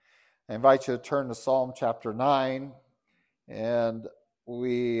I invite you to turn to Psalm chapter 9, and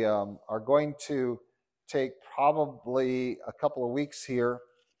we are going to take probably a couple of weeks here,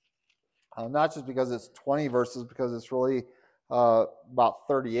 not just because it's 20 verses, because it's really about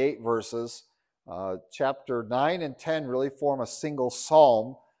 38 verses. Chapter 9 and 10 really form a single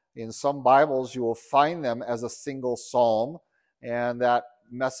psalm. In some Bibles, you will find them as a single psalm, and that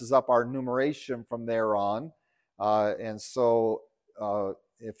messes up our numeration from there on. And so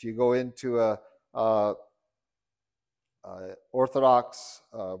if you go into a Orthodox,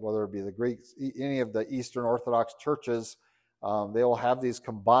 whether it be the Greeks, any of the Eastern Orthodox churches, they will have these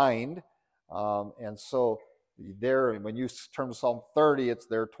combined. And so there, when you turn to Psalm 30, it's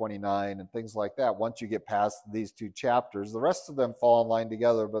there 29 and things like that. Once you get past these two chapters, the rest of them fall in line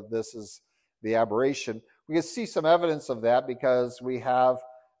together, but this is the aberration. We can see some evidence of that because we have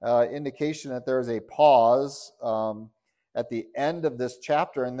indication that there is a pause at the end of this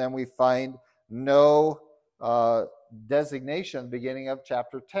chapter, and then we find no designation at the beginning of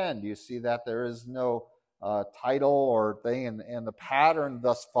chapter 10. Do you see that? There is no title or thing, and the pattern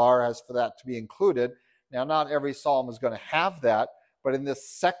thus far has for that to be included. Now, not every psalm is going to have that, but in this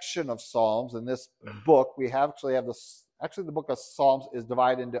section of Psalms, in this book, we actually have this. Actually, the book of Psalms is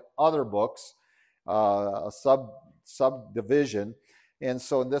divided into other books, a subdivision, and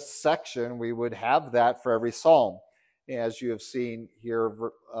so in this section, we would have that for every psalm, as you have seen here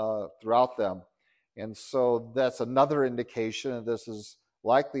throughout them. And so that's another indication that this is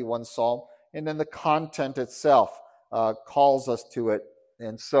likely one psalm. And then the content itself calls us to it.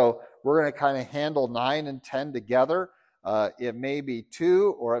 And so we're going to kind of handle 9 and 10 together. It may be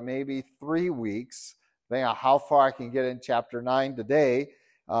 2 or it may be 3 weeks, depending on how far I can get in chapter 9 today.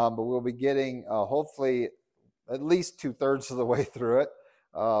 But we'll be getting hopefully at least 2/3 of the way through it,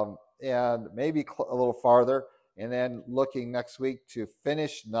 and maybe a little farther. And then looking next week to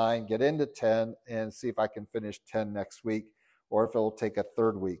finish 9, get into 10, and see if I can finish 10 next week, or if it'll take a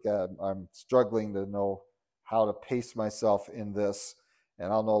third week. I'm struggling to know how to pace myself in this,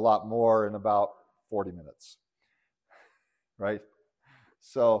 and I'll know a lot more in about 40 minutes, right?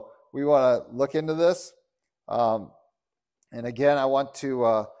 So we want to look into this. And again, I'm going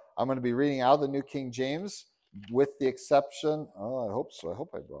to be reading out of the New King James, with the exception, I hope so. I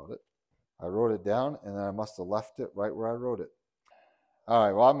hope I brought it. I wrote it down, and then I must have left it right where I wrote it. All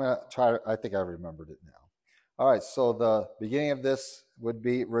right, well, I'm going to try. I think I remembered it now. All right, so the beginning of this would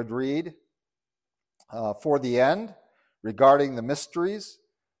read, for the end, regarding the mysteries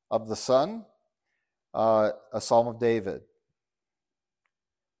of the Son, a Psalm of David.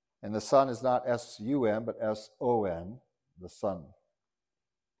 And the Son is not S-U-N, but S-O-N, the Son.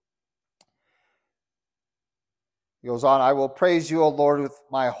 He goes on, I will praise you, O Lord, with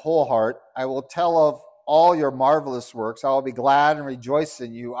my whole heart. I will tell of all your marvelous works. I will be glad and rejoice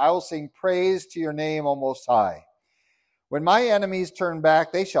in you. I will sing praise to your name, O Most High. When my enemies turn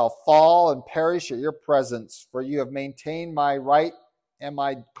back, they shall fall and perish at your presence, for you have maintained my right and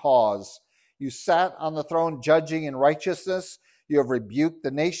my cause. You sat on the throne judging in righteousness. You have rebuked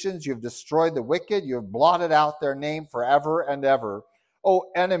the nations. You have destroyed the wicked. You have blotted out their name forever and ever. O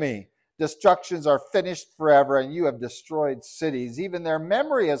enemy, destructions are finished forever, and you have destroyed cities. Even their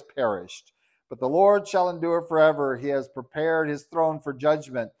memory has perished. But the Lord shall endure forever. He has prepared his throne for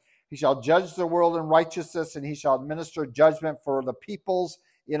judgment. He shall judge the world in righteousness, and he shall administer judgment for the peoples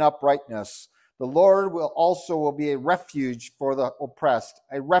in uprightness. The Lord will be a refuge for the oppressed,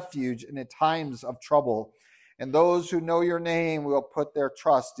 a refuge in the times of trouble. And those who know your name will put their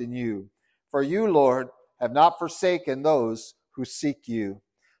trust in you. For you, Lord, have not forsaken those who seek you.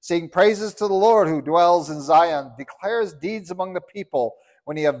 Sing praises to the Lord who dwells in Zion, declares deeds among the people.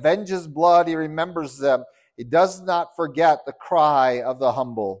 When he avenges blood, he remembers them. He does not forget the cry of the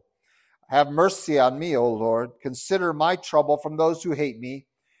humble. Have mercy on me, O Lord. Consider my trouble from those who hate me.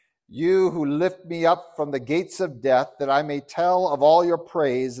 You who lift me up from the gates of death, that I may tell of all your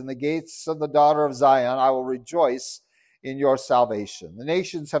praise. In the gates of the daughter of Zion, I will rejoice in your salvation. The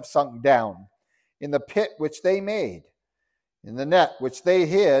nations have sunk down in the pit which they made. In the net which they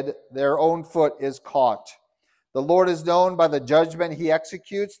hid, their own foot is caught. The Lord is known by the judgment he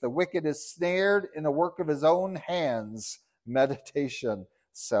executes. The wicked is snared in the work of his own hands. Meditation,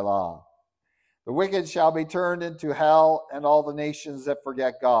 Selah. The wicked shall be turned into hell, and all the nations that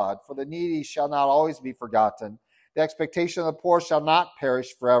forget God. For the needy shall not always be forgotten. The expectation of the poor shall not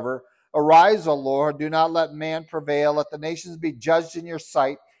perish forever. Arise, O Lord, do not let man prevail. Let the nations be judged in your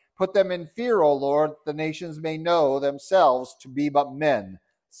sight. Put them in fear, O Lord, that the nations may know themselves to be but men.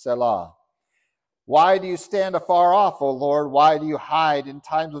 Selah. Why do you stand afar off, O Lord? Why do you hide in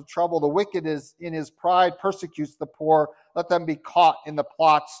times of trouble? The wicked is in his pride persecutes the poor. Let them be caught in the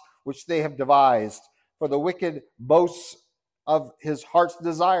plots which they have devised. For the wicked boasts of his heart's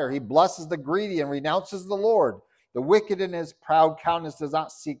desire. He blesses the greedy and renounces the Lord. The wicked in his proud countenance does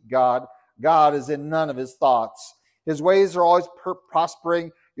not seek God. God is in none of his thoughts. His ways are always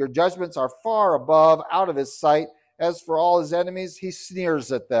prospering. Your judgments are far above, out of his sight. As for all his enemies, he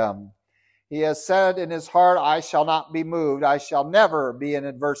sneers at them. He has said in his heart, I shall not be moved. I shall never be in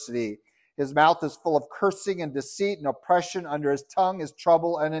adversity. His mouth is full of cursing and deceit and oppression. Under his tongue is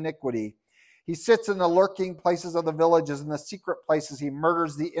trouble and iniquity. He sits in the lurking places of the villages. In the secret places he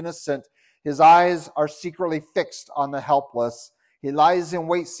murders the innocent. His eyes are secretly fixed on the helpless. He lies in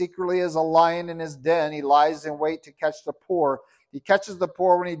wait secretly as a lion in his den. He lies in wait to catch the poor. He catches the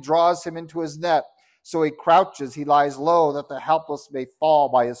poor when he draws him into his net. So he crouches, he lies low, that the helpless may fall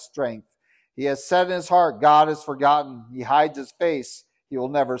by his strength. He has said in his heart, God is forgotten. He hides his face, he will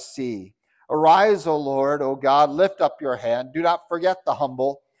never see. Arise, O Lord, O God, lift up your hand. Do not forget the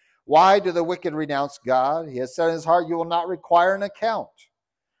humble. Why do the wicked renounce God? He has said in his heart, you will not require an account.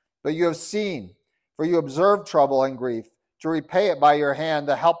 But you have seen, for you observe trouble and grief. To repay it by your hand,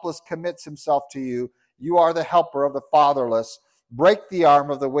 the helpless commits himself to you. You are the helper of the fatherless. Break the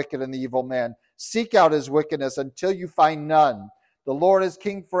arm of the wicked and the evil man. Seek out his wickedness until you find none. The Lord is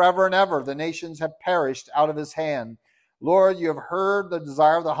king forever and ever. The nations have perished out of his hand. Lord, you have heard the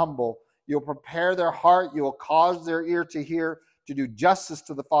desire of the humble. You will prepare their heart. You will cause their ear to hear, to do justice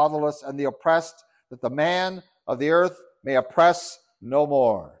to the fatherless and the oppressed, that the man of the earth may oppress no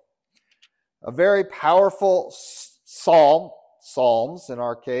more. A very powerful Psalms in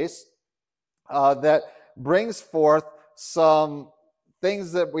our case, that brings forth some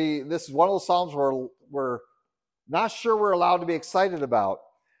things that this is one of those Psalms where we're not sure we're allowed to be excited about,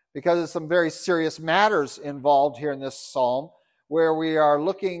 because there's some very serious matters involved here in this Psalm, where we are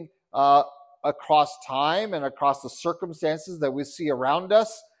looking across time and across the circumstances that we see around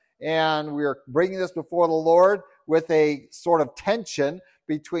us, and we are bringing this before the Lord with a sort of tension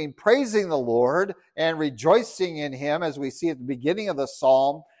between praising the Lord and rejoicing in him, as we see at the beginning of the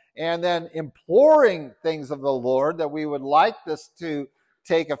psalm, and then imploring things of the Lord that we would like this to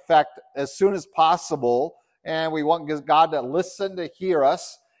take effect as soon as possible, and we want God to listen, to hear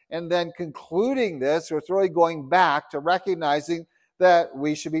us, and then concluding this, it's really going back to recognizing that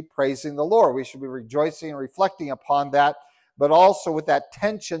we should be praising the Lord. We should be rejoicing and reflecting upon that, but also with that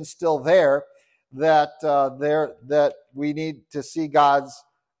tension still there, that we need to see God's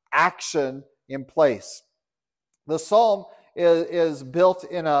action in place. The psalm is built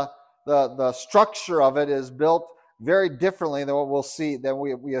in the structure of it is built very differently than what we'll see, than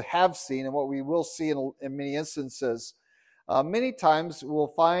we have seen and what we will see in many instances. Many times we'll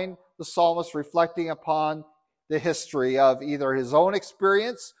find the psalmist reflecting upon the history of either his own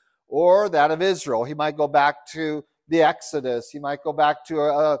experience or that of Israel. He might go back to the Exodus. He might go back to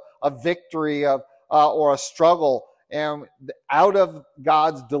a victory or a struggle. And out of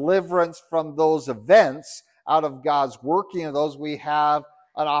God's deliverance from those events, out of God's working of those, we have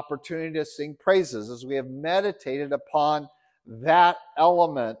an opportunity to sing praises as we have meditated upon that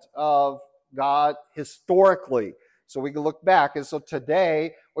element of God historically. So we can look back. And so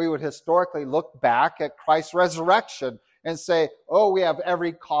today we would historically look back at Christ's resurrection and say, oh, we have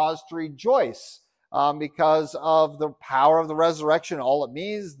every cause to rejoice because of the power of the resurrection, all it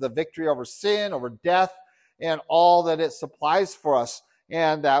means, the victory over sin, over death, and all that it supplies for us.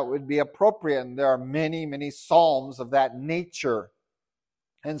 And that would be appropriate. And there are many, many psalms of that nature.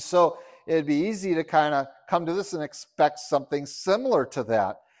 And so it'd be easy to kind of come to this and expect something similar to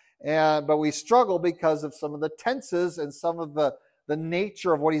that. But we struggle because of some of the tenses and some of the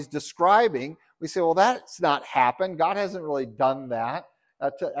nature of what he's describing. We say, well, that's not happened. God hasn't really done that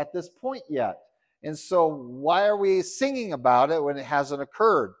at this point yet. And so why are we singing about it when it hasn't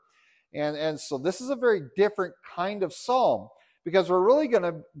occurred? And so this is a very different kind of psalm, because we're really going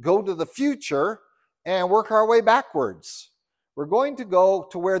to go to the future and work our way backwards. We're going to go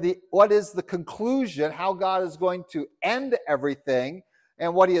to what is the conclusion, how God is going to end everything,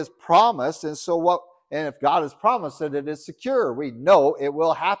 and what he has promised. And if God has promised it, it is secure. We know it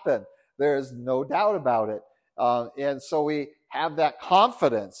will happen. There is no doubt about it. And so we have that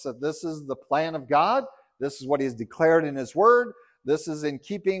confidence that this is the plan of God. This is what he has declared in his word. This is in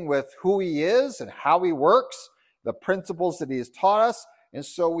keeping with who he is and how he works, the principles that he has taught us. And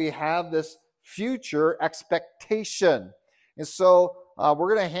so we have this future expectation. And so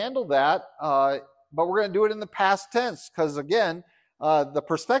we're going to handle that, but we're going to do it in the past tense, because again, the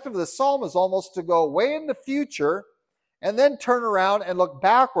perspective of the psalm is almost to go way in the future and then turn around and look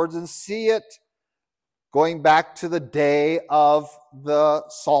backwards and see it going back to the day of the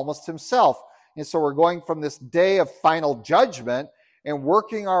psalmist himself. And so we're going from this day of final judgment, and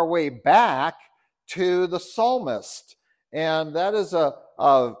working our way back to the psalmist. And that is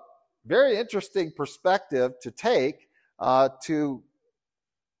a very interesting perspective to take, to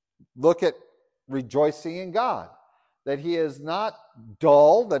look at rejoicing in God, that he is not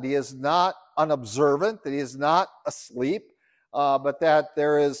dull, that he is not unobservant, that he is not asleep, but that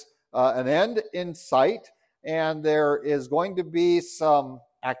there is an end in sight, and there is going to be some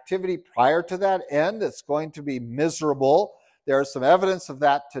activity prior to that end. It's going to be miserable. There is some evidence of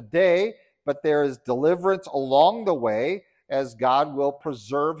that today, but there is deliverance along the way, as God will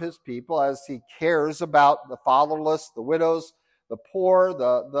preserve his people, as he cares about the fatherless, the widows, the poor,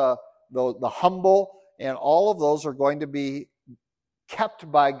 the humble, and all of those are going to be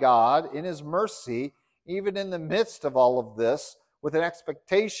kept by God in his mercy, even in the midst of all of this, with an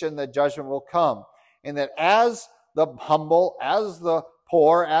expectation that judgment will come. And that as the humble, as the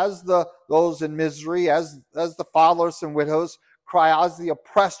poor, as those in misery, as the fatherless and widows cry out, as the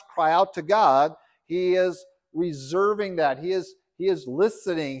oppressed cry out to God, he is reserving that. He is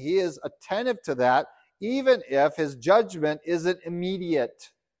listening. He is attentive to that, even if his judgment isn't immediate.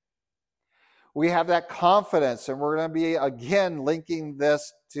 We have that confidence, and we're going to be again linking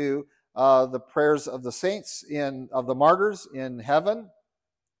this to the prayers of the saints of the martyrs in heaven,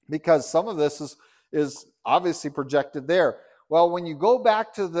 because some of this is obviously projected there. Well, when you go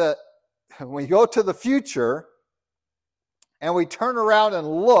to the future, and we turn around and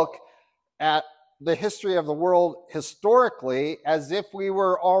look at the history of the world historically as if we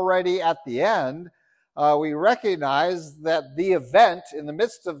were already at the end, we recognize that the event in the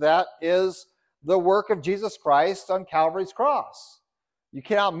midst of that is the work of Jesus Christ on Calvary's cross. You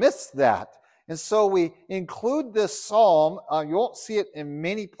cannot miss that. And so we include this psalm. You won't see it in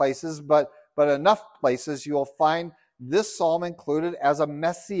many places, but enough places you will find this psalm included as a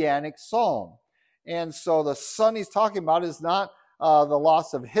messianic psalm. And so the son he's talking about is not the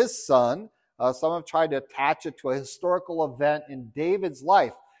loss of his son. Some have tried to attach it to a historical event in David's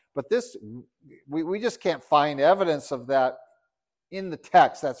life. But this, we just can't find evidence of that in the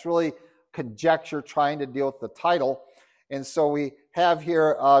text. That's really conjecture trying to deal with the title. And so we have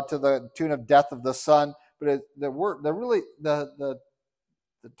here to the tune of death of the son. But the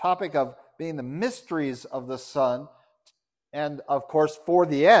topic of being the mysteries of the son, and of course for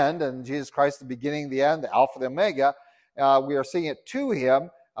the end, and Jesus Christ the beginning, the end, the Alpha, the Omega, we are seeing it to him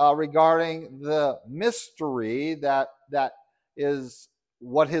regarding the mystery that is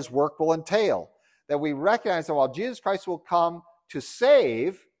what his work will entail. That we recognize that while Jesus Christ will come to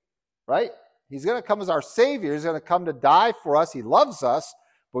save, right? He's going to come as our Savior. He's going to come to die for us. He loves us.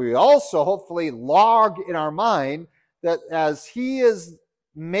 But we also hopefully log in our mind that as he has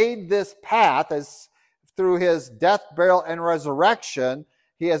made this path, as through his death, burial, and resurrection,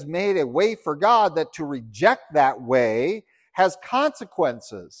 he has made a way for God, that to reject that way has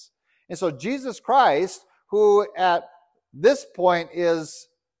consequences. And so Jesus Christ, who at this point is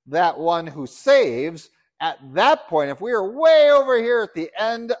that one who saves, at that point, if we are way over here at the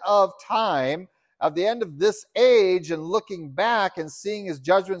end of time, at the end of this age, and looking back and seeing his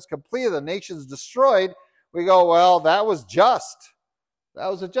judgments completed, the nations destroyed, we go, well, that was just. That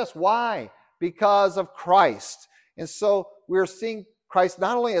was just. Why? Because of Christ. And so we're seeing Christ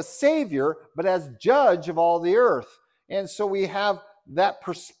not only as Savior, but as Judge of all the earth. And so we have that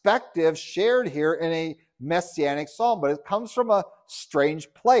perspective shared here in a messianic psalm, but it comes from a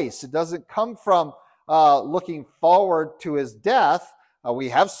strange place. It doesn't come from looking forward to his death. We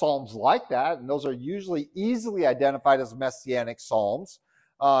have psalms like that, and those are usually easily identified as messianic psalms,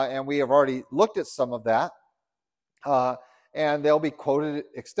 and we have already looked at some of that, and they'll be quoted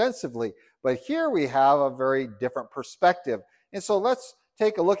extensively. But here we have a very different perspective. And so let's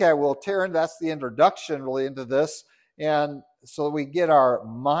take a look at it. We'll tear in, that's the introduction really into this, and so we get our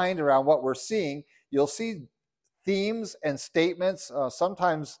mind around what we're seeing. You'll see themes and statements,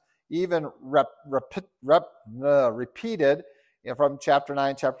 sometimes even repeated from chapter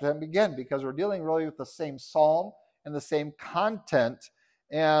 9, chapter 10 begin, because we're dealing really with the same psalm and the same content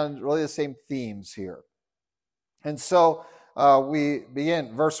and really the same themes here. And so we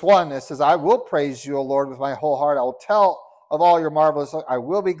begin. Verse 1, it says, I will praise you, O Lord, with my whole heart. I will tell of all your marvelous. I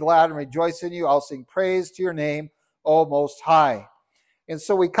will be glad and rejoice in you. I'll sing praise to your name, O Most High. And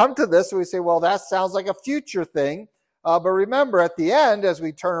so we come to this and we say, well, that sounds like a future thing. But remember, at the end, as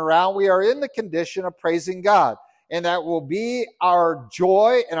we turn around, we are in the condition of praising God. And that will be our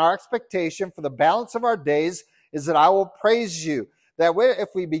joy and our expectation for the balance of our days, is that I will praise you. That if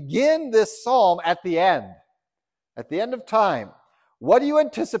we begin this psalm at the end of time, what do you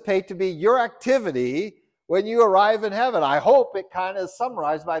anticipate to be your activity when you arrive in heaven? I hope it kind of is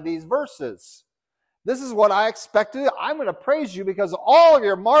summarized by these verses. This is what I expect to do. I'm going to praise you because of all of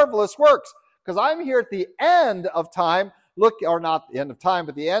your marvelous works. Because I'm here at the end of time, or not the end of time,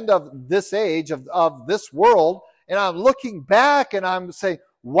 but the end of this age, of this world, and I'm looking back and I'm saying,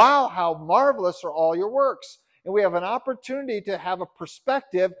 wow, how marvelous are all your works. And we have an opportunity to have a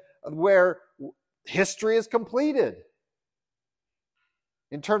perspective where history is completed.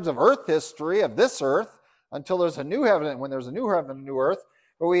 In terms of earth history, of this earth, until there's a new heaven, and when there's a new heaven and a new earth,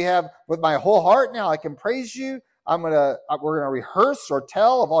 where we have, with my whole heart now, I can praise you. We're going to rehearse or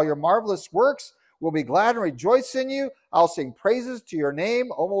tell of all your marvelous works. We'll be glad and rejoice in you. I'll sing praises to your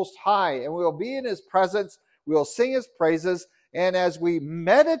name, O Most High, and we will be in his presence. We will sing his praises. And as we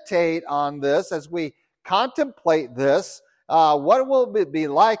meditate on this, as we contemplate this, what will it be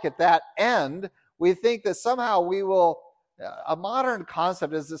like at that end? We think that somehow we will, a modern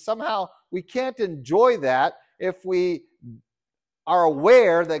concept is that somehow we can't enjoy that if we are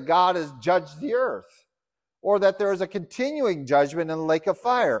aware that God has judged the earth, or that there is a continuing judgment in the lake of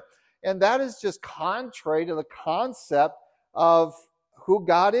fire. And that is just contrary to the concept of who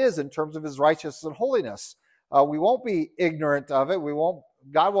God is in terms of his righteousness and holiness. We won't be ignorant of it.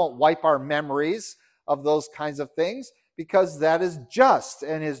 God won't wipe our memories of those kinds of things, because that is just.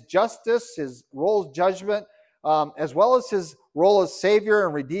 And his justice, his role as judgment, as well as his role as Savior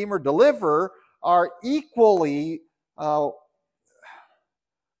and Redeemer, Deliverer, are equally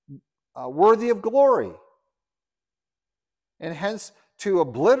worthy of glory. And hence, to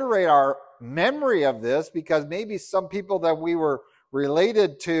obliterate our memory of this, because maybe some people that we were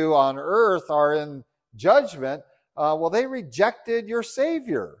related to on earth are in judgment, they rejected your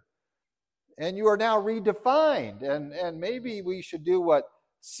Savior. And you are now redefined. And maybe we should do what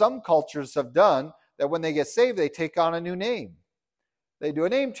some cultures have done, that when they get saved, they take on a new name. They do a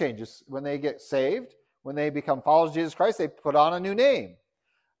name change. When they get saved, when they become followers of Jesus Christ, they put on a new name.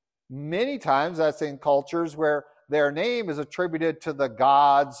 Many times that's in cultures where their name is attributed to the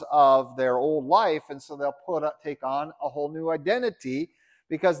gods of their old life, and so they'll take on a whole new identity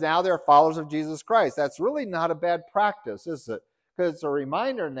because now they're followers of Jesus Christ. That's really not a bad practice, is it? Because it's a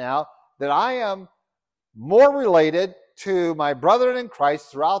reminder now that I am more related to my brethren in Christ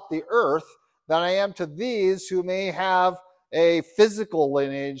throughout the earth than I am to these who may have a physical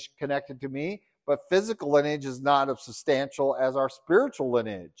lineage connected to me, but physical lineage is not as substantial as our spiritual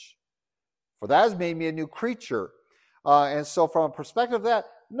lineage. For that has made me a new creature. And so from a perspective of that,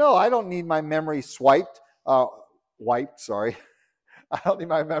 no, I don't need my memory wiped. I don't need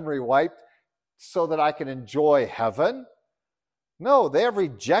my memory wiped so that I can enjoy heaven. No, they have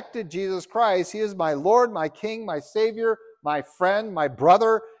rejected Jesus Christ. He is my Lord, my King, my Savior, my friend, my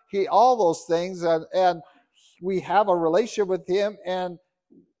brother. All those things. And we have a relationship with him, and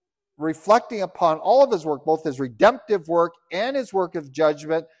reflecting upon all of his work, both his redemptive work and his work of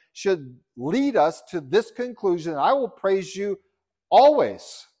judgment, should lead us to this conclusion: I will praise you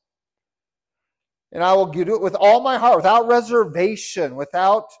always. And I will do it with all my heart, without reservation,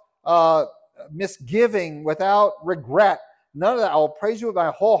 without misgiving, without regret. None of that. I will praise you with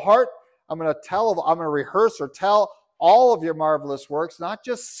my whole heart. I'm going to rehearse or tell all of your marvelous works, not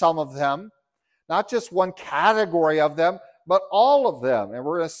just some of them, not just one category of them, but all of them. And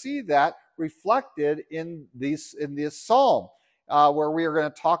we're going to see that reflected in this psalm. Where we are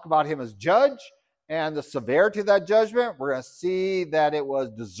going to talk about him as judge and the severity of that judgment. We're going to see that it was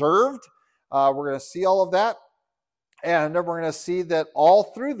deserved. We're going to see all of that. And then we're going to see that all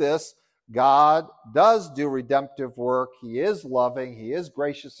through this, God does do redemptive work. He is loving. He is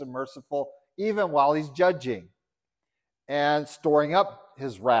gracious and merciful, even while he's judging and storing up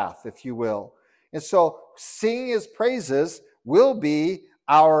his wrath, if you will. And so singing his praises will be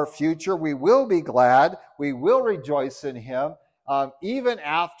our future. We will be glad. We will rejoice in him. Even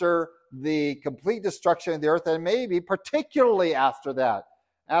after the complete destruction of the earth, and maybe particularly after that.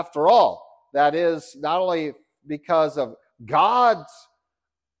 After all, that is not only because of God's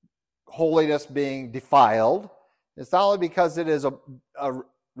holiness being defiled, it's not only because it is a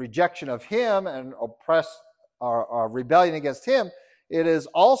rejection of him and or rebellion against him, it is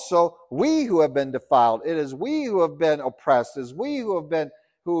also we who have been defiled. It is we who have been oppressed. It is we who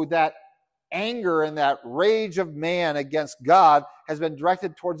that anger and that rage of man against God has been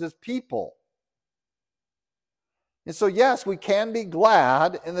directed towards his people. And so, yes, we can be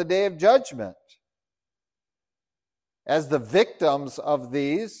glad in the day of judgment as the victims of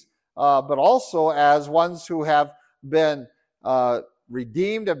these, but also as ones who have been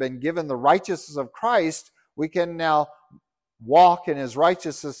redeemed, have been given the righteousness of Christ. We can now walk in his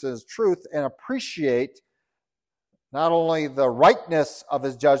righteousness and his truth and appreciate not only the rightness of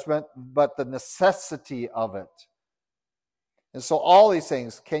his judgment, but the necessity of it. And so all these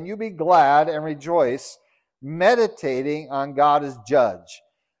things, can you be glad and rejoice meditating on God as judge?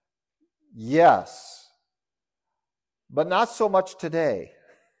 Yes, but not so much today.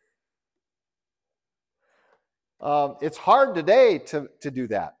 It's hard today to do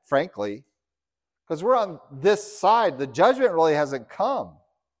that, frankly, because we're on this side. The judgment really hasn't come.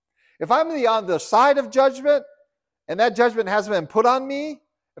 If I'm on the side of judgment and that judgment hasn't been put on me,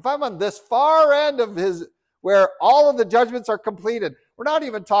 if I'm on this far end of his, where all of the judgments are completed, we're not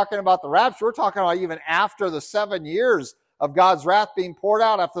even talking about the rapture. We're talking about even after the 7 years of God's wrath being poured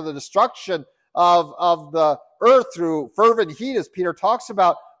out, after the destruction of the earth through fervent heat, as Peter talks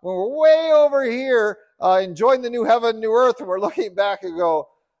about, when we're way over here enjoying the new heaven, new earth, and we're looking back and go,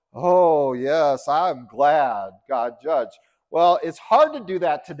 oh, yes, I'm glad God judged. Well, it's hard to do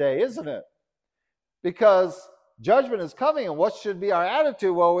that today, isn't it? Because judgment is coming, and what should be our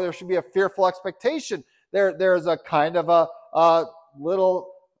attitude? Well, there should be a fearful expectation. There's a kind of a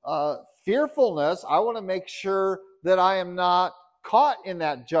little fearfulness. I want to make sure that I am not caught in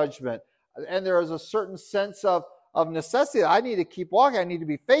that judgment. And there is a certain sense of necessity. I need to keep walking. I need to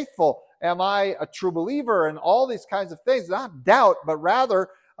be faithful. Am I a true believer? And all these kinds of things. Not doubt, but rather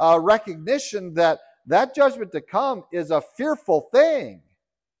recognition that judgment to come is a fearful thing.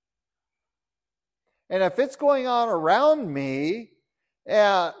 And if it's going on around me,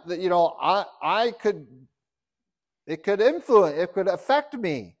 it could influence, it could affect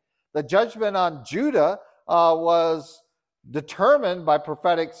me. The judgment on Judah was determined by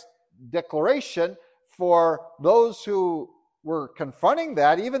prophetic declaration for those who were confronting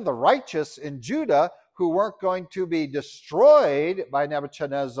that, even the righteous in Judah, who weren't going to be destroyed by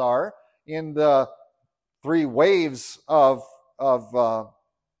Nebuchadnezzar in the 3 waves of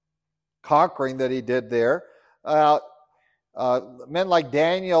conquering that he did there. Men like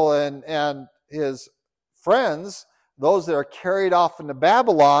Daniel and his friends, those that are carried off into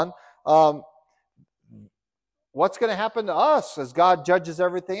Babylon, what's going to happen to us as God judges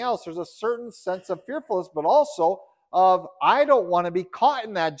everything else? There's a certain sense of fearfulness, but also of, I don't want to be caught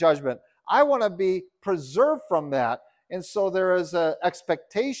in that judgment. I want to be preserved from that. And so there is an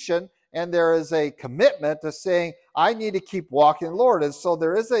expectation and there is a commitment to saying, I need to keep walking the Lord. And so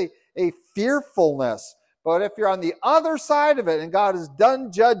there is a fearfulness. But if you're on the other side of it and God is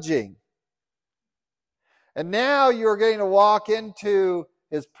done judging, and now you're getting to walk into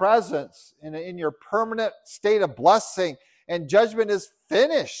his presence in your permanent state of blessing, and judgment is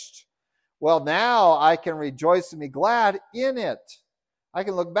finished, well, now I can rejoice and be glad in it. I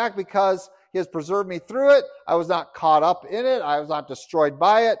can look back because he has preserved me through it. I was not caught up in it. I was not destroyed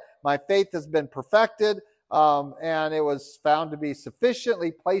by it. My faith has been perfected, and it was found to be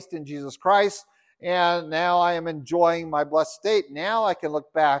sufficiently placed in Jesus Christ. And now I am enjoying my blessed state. Now I can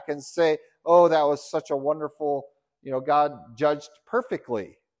look back and say, oh, that was such a wonderful, God judged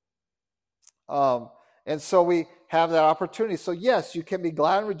perfectly. And so we have that opportunity. So yes, you can be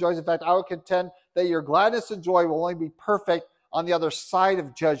glad and rejoice. In fact, I would contend that your gladness and joy will only be perfect on the other side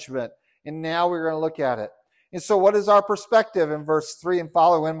of judgment. And now we're going to look at it. And so what is our perspective in verse 3 and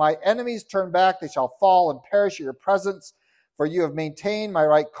following? When my enemies turn back, they shall fall and perish at your presence. For you have maintained my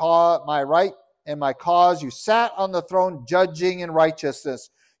right and my cause. You sat on the throne judging in righteousness.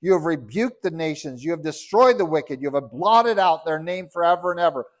 You have rebuked the nations. You have destroyed the wicked. You have blotted out their name forever and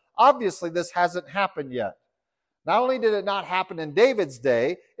ever. Obviously, this hasn't happened yet. Not only did it not happen in David's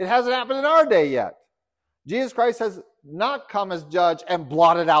day, it hasn't happened in our day yet. Jesus Christ has not come as judge and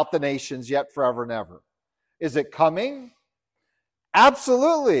blotted out the nations yet forever and ever. Is it coming?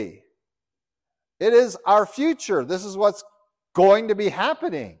 Absolutely. It is our future. This is what's going to be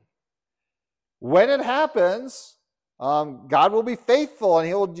happening. When it happens, God will be faithful and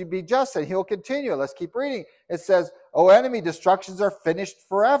he will be just and he will continue. Let's keep reading. It says, O enemy, destructions are finished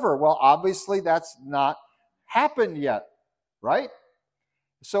forever. Well, obviously that's not happened yet, right?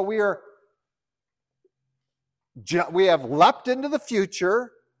 So we have leapt into the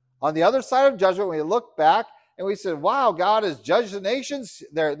future. On the other side of judgment, we look back and we said, wow, God has judged the nations.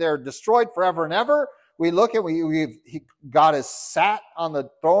 They're destroyed forever and ever. We look at, God has sat on the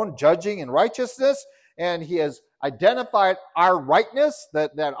throne judging in righteousness, and he has identified our rightness,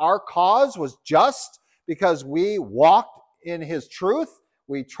 that our cause was just because we walked in his truth,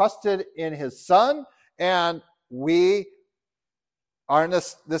 we trusted in his Son, and we are in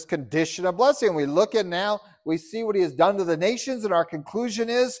this condition of blessing. We look at now, we see what he has done to the nations, and our conclusion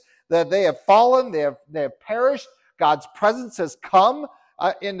is that they have fallen, they have perished. God's presence has come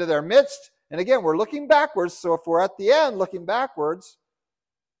into their midst. And again, we're looking backwards, so if we're at the end looking backwards,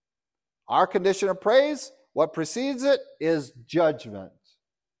 our condition of praise, what precedes it is judgment.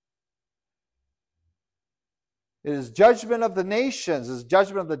 It is judgment of the nations, it is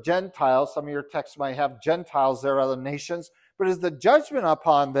judgment of the Gentiles. Some of your texts might have Gentiles there, other nations, but it is the judgment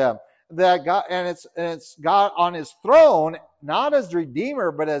upon them that God, and it's God on his throne, not as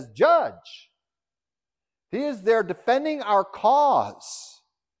Redeemer, but as Judge. He is there defending our cause.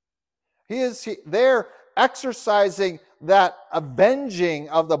 He is there exercising that avenging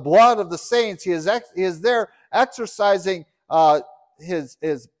of the blood of the saints. He is there exercising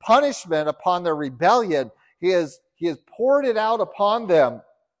his punishment upon their rebellion. He has poured it out upon them,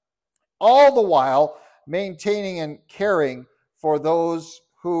 all the while maintaining and caring for those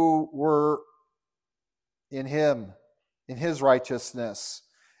who were in him, in his righteousness.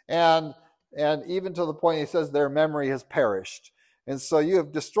 And even to the point he says their memory has perished. And so you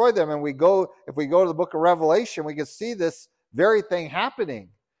have destroyed them. And if we go to the book of Revelation, we can see this very thing happening.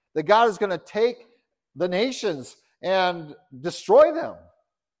 That God is going to take the nations and destroy them.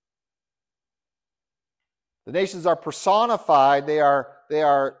 The nations are personified. They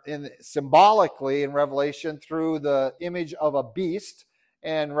are symbolically in Revelation through the image of a beast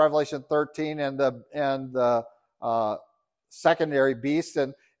in Revelation 13 and the secondary beast.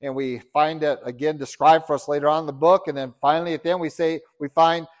 And we find it again described for us later on in the book. And then finally at the end we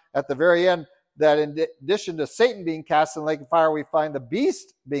find at the very end that in addition to Satan being cast in the lake of fire, we find the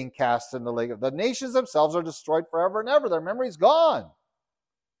beast being cast in the lake of fire. The nations themselves are destroyed forever and ever. Their memory's gone.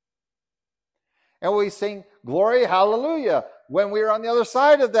 And we sing glory, hallelujah. When we are on the other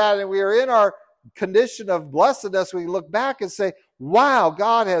side of that and we are in our condition of blessedness, we look back and say, wow,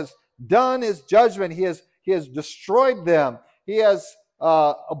 God has done his judgment. He has destroyed them. He has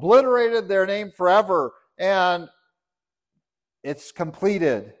obliterated their name forever, and it's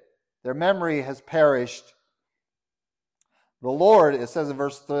completed. Their memory has perished. The Lord, it says in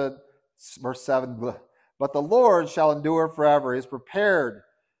verse 7, but the Lord shall endure forever. He has prepared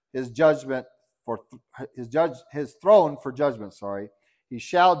his judgment for his throne for judgment. He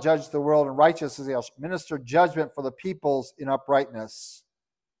shall judge the world in righteousness. He shall minister judgment for the peoples in uprightness.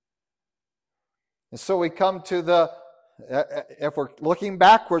 And so we come to if we're looking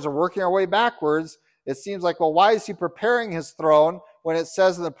backwards or working our way backwards, it seems like, well, why is he preparing his throne when it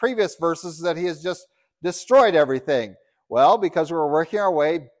says in the previous verses that he has just destroyed everything? Well, because we're working our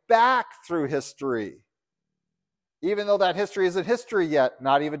way back through history. Even though that history isn't history yet,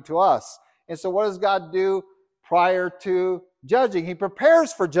 not even to us. And so what does God do prior to judging? He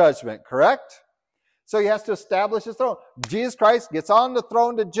prepares for judgment, correct? So he has to establish his throne. Jesus Christ gets on the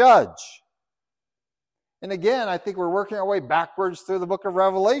throne to judge. And again, I think we're working our way backwards through the book of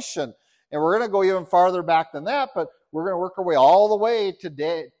Revelation. And we're going to go even farther back than that, but we're going to work our way all the way to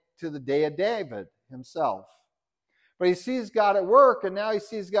the day of David himself. But he sees God at work, and now he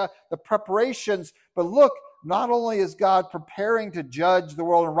sees God, the preparations. But look, not only is God preparing to judge the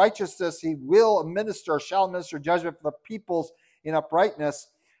world in righteousness, he shall minister judgment for the peoples in uprightness.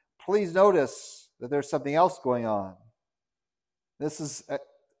 Please notice that there's something else going on. This is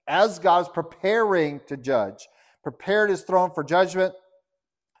as God is preparing to judge, prepared his throne for judgment.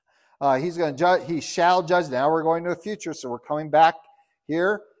 He's going to judge. He shall judge. Now we're going to the future, so we're coming back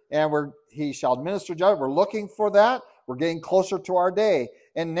here, and he shall administer judgment. We're looking for that. We're getting closer to our day.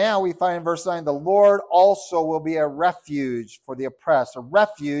 And now we find in verse 9, the Lord also will be a refuge for the oppressed, a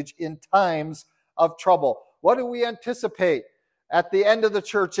refuge in times of trouble. What do we anticipate at the end of the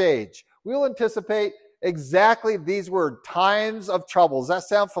church age? We'll anticipate exactly these words, times of trouble. Does that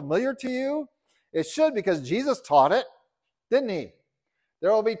sound familiar to you? It should, because Jesus taught it, didn't he?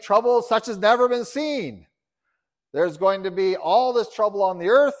 There will be trouble such as never been seen. There's going to be all this trouble on the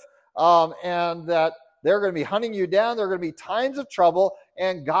earth, and that they're going to be hunting you down. There are going to be times of trouble,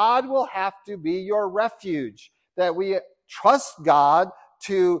 and God will have to be your refuge. That we trust God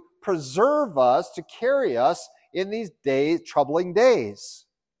to preserve us, to carry us in these days, troubling days.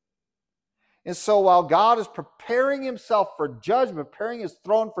 And so while God is preparing himself for judgment, preparing his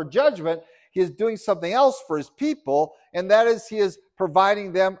throne for judgment, he is doing something else for his people, and that is he is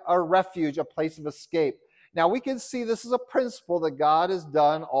providing them a refuge, a place of escape. Now we can see this is a principle that God has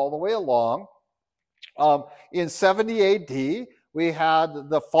done all the way along. In 70 AD, we had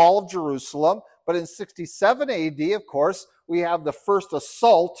the fall of Jerusalem, but in 67 AD, of course, we have the first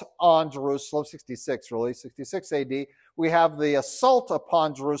assault on Jerusalem, 66 AD. We have the assault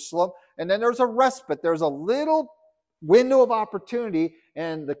upon Jerusalem, and then there's a respite. There's a little window of opportunity,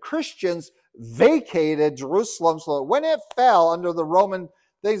 and the Christians vacated Jerusalem so that when it fell under the Roman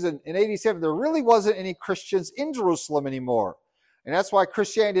things in 87, there really wasn't any Christians in Jerusalem anymore. And that's why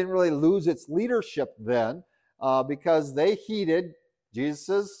Christianity didn't really lose its leadership then, because they heeded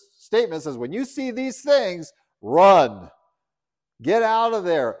Jesus' statement. It says, when you see these things, run. Get out of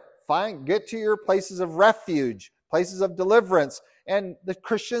there. Get to your places of refuge, places of deliverance. And the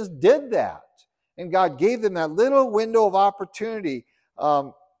Christians did that. And God gave them that little window of opportunity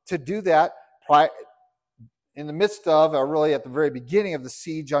to do that in the midst of, or really at the very beginning of the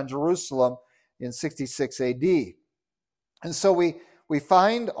siege on Jerusalem in 66 AD. And so we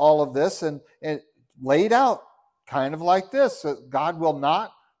find all of this and laid out kind of like this. That God will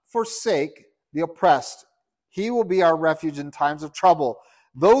not forsake the oppressed. He will be our refuge in times of trouble.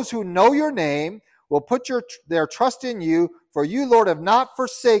 Those who know your name will put their trust in you, for you, Lord, have not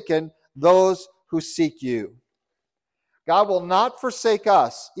forsaken those who seek you. God will not forsake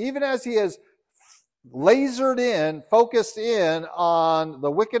us, even as he is focused in on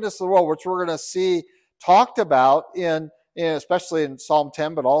the wickedness of the world, which we're going to see talked about especially in Psalm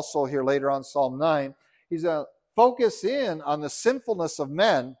 10, but also here later on Psalm 9. He's going to focus in on the sinfulness of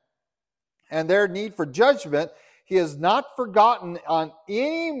men and their need for judgment. He has not forgotten on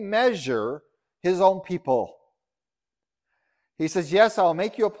any measure his own people. He says, yes, I will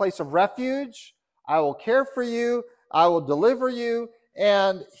make you a place of refuge. I will care for you. I will deliver you.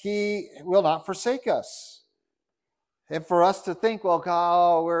 And he will not forsake us. And for us to think, well,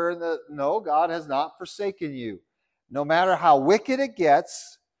 God, no, God has not forsaken you. No matter how wicked it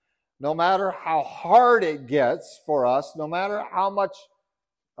gets, no matter how hard it gets for us, no matter how much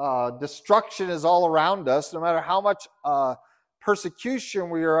destruction is all around us, no matter how much persecution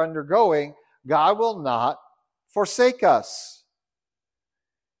we are undergoing, God will not forsake us.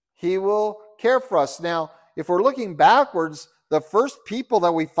 He will care for us. Now, if we're looking backwards, the first people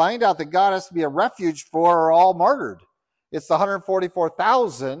that we find out that God has to be a refuge for are all martyred. It's the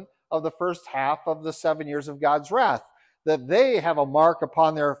 144,000 of the first half of the 7 years of God's wrath, that they have a mark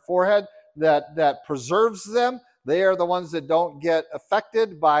upon their forehead that preserves them. They are the ones that don't get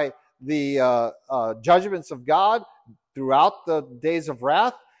affected by the judgments of God throughout the days of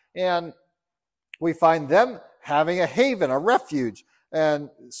wrath. And we find them having a haven, a refuge. And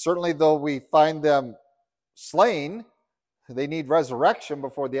certainly though we find them slain, they need resurrection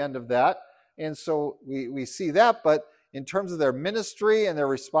before the end of that. And so we see that. But in terms of their ministry and their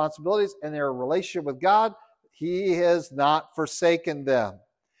responsibilities and their relationship with God, he has not forsaken them.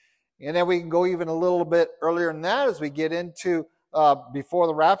 And then we can go even a little bit earlier than that as we get into before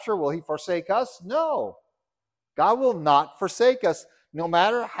the rapture. Will he forsake us? No. God will not forsake us, no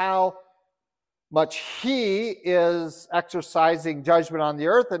matter how much he is exercising judgment on the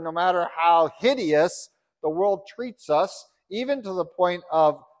earth, and no matter how hideous the world treats us, even to the point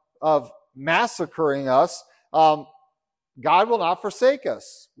of massacring us, God will not forsake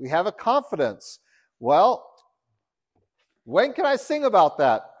us. We have a confidence. Well, when can I sing about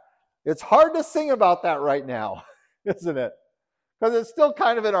that? It's hard to sing about that right now, isn't it? Because it's still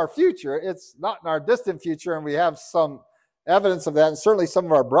kind of in our future. It's not in our distant future, and we have some evidence of that. And certainly some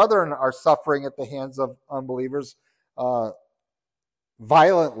of our brethren are suffering at the hands of unbelievers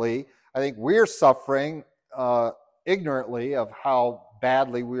violently. I think we're suffering ignorantly of how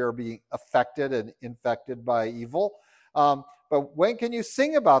badly we are being affected and infected by evil. But when can you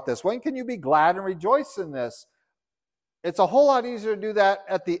sing about this? When can you be glad and rejoice in this? It's a whole lot easier to do that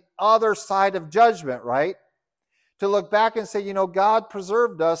at the other side of judgment, right? To look back and say, God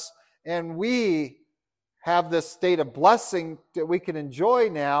preserved us, and we have this state of blessing that we can enjoy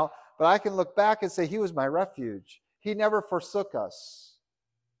now, but I can look back and say, he was my refuge. He never forsook us.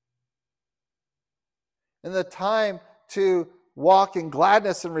 And the time to walk in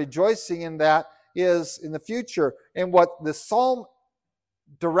gladness and rejoicing in that is in the future. And what the psalm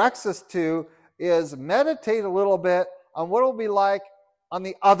directs us to is meditate a little bit on what it will be like on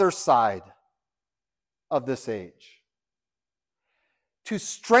the other side of this age. To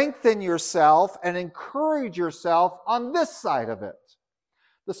strengthen yourself and encourage yourself on this side of it.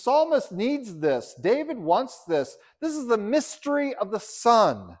 The psalmist needs this. David wants this. This is the mystery of the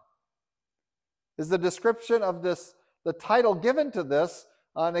Son, is the description of this, the title given to this.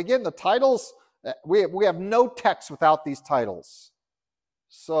 And again, the titles, we have no text without these titles.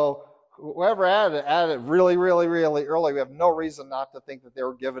 So whoever added it really, really, really early. We have no reason not to think that they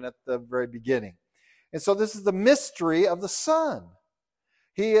were given at the very beginning. And so this is the mystery of the Son.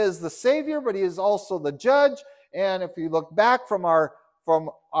 He is the Savior, but he is also the judge. And if you look back from our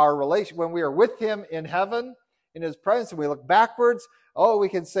relation, when we are with him in heaven, in his presence, and we look backwards, we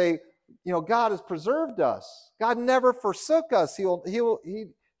can say, God has preserved us. God never forsook us. He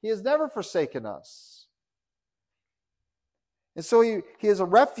has never forsaken us. And so he is a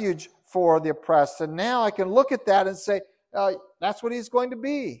refuge for the oppressed. And now I can look at that and say, that's what he's going to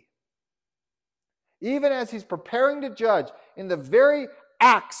be. Even as he's preparing to judge, in the very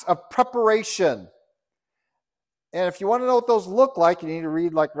acts of preparation, And if you want to know what those look like, you need to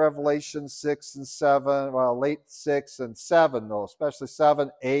read like Revelation 6 and 7, well, late 6 and 7, though, especially 7,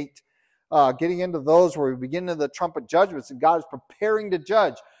 8. Getting into those where we begin into the trumpet judgments, and God is preparing to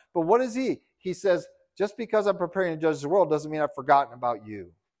judge. But what is he? He says, just because I'm preparing to judge the world doesn't mean I've forgotten about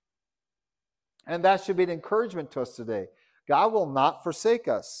you. And that should be an encouragement to us today. God will not forsake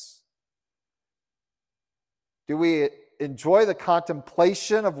us. Do we enjoy the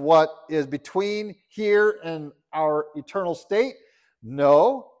contemplation of what is between here and our eternal state?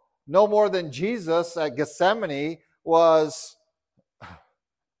 No. No more than Jesus at Gethsemane was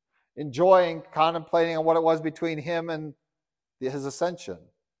enjoying, contemplating on what it was between him and his ascension.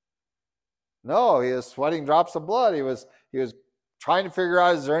 No, he was sweating drops of blood. He was trying to figure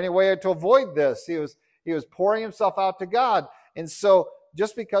out, is there any way to avoid this? He was pouring himself out to God. And so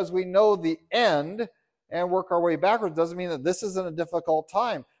just because we know the end and work our way backwards doesn't mean that this isn't a difficult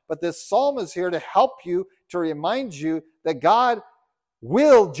time. But this psalm is here to help you, to remind you that God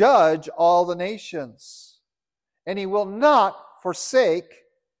will judge all the nations. And he will not forsake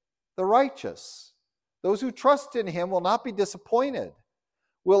the righteous. Those who trust in him will not be disappointed.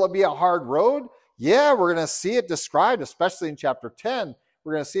 Will it be a hard road? Yeah, we're going to see it described, especially in chapter 10.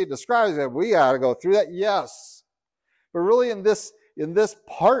 We're going to see it described that we got to go through that. Yes. But really in this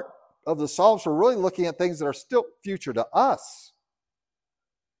part of the Psalms, we're really looking at things that are still future to us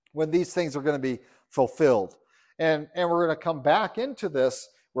when these things are going to be fulfilled. And we're going to come back into this.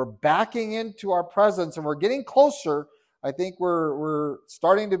 We're backing into our presence, and we're getting closer. I think we're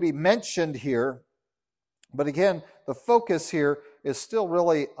starting to be mentioned here. But again, the focus here is still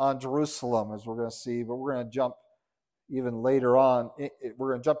really on Jerusalem, as we're going to see. But we're going to jump even later on. We're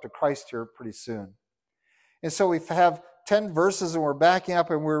going to jump to Christ here pretty soon. And so we have 10 verses, and we're backing up,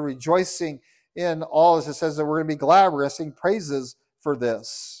 and we're rejoicing in all, as it says, that we're going to be glad. We're going to sing praises for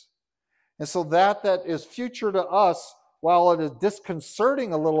this. And so that is future to us, while it is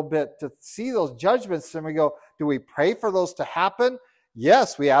disconcerting a little bit to see those judgments, and we go, do we pray for those to happen?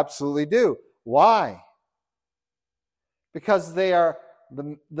 Yes, we absolutely do. Why? Because they are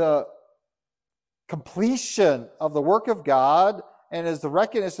the completion of the work of God, and is the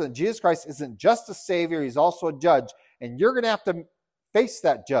recognition that Jesus Christ isn't just a Savior, he's also a judge. And you're going to have to face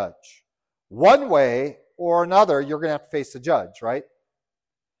that judge. One way or another, you're going to have to face the judge, right?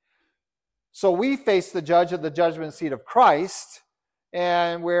 So we face the judge at the judgment seat of Christ,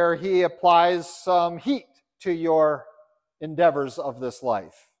 and where he applies some heat to your endeavors of this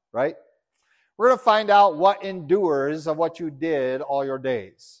life, right? We're going to find out what endures of what you did all your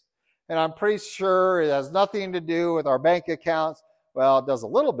days. And I'm pretty sure it has nothing to do with our bank accounts. Well, it does a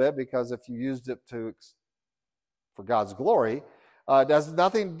little bit, because if you used it for God's glory, it has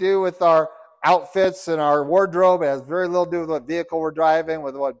nothing to do with our outfits and our wardrobe. It has very little to do with what vehicle we're driving,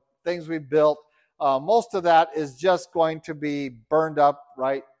 with what things we built. Most of that is just going to be burned up,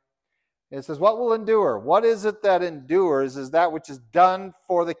 right? It says, what will endure? What is it that endures? Is that which is done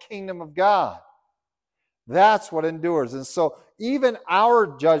for the kingdom of God. That's what endures. And so even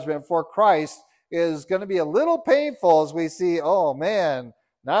our judgment for Christ is going to be a little painful as we see, oh man,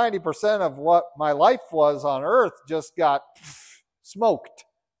 90% of what my life was on earth just got smoked.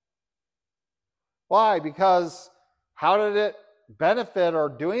 Why? Because how did it benefit or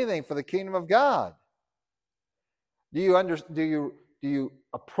do anything for the kingdom of God? Do you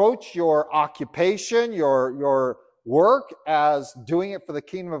approach your occupation, your work as doing it for the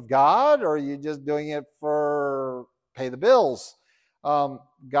kingdom of God, or are you just doing it for pay the bills?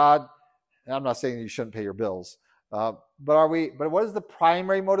 God, and I'm not saying you shouldn't pay your bills, but what is the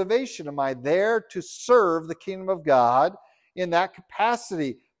primary motivation? Am I there to serve the kingdom of God in that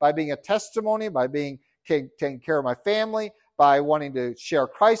capacity, by being a testimony, by being taking care of my family, by wanting to share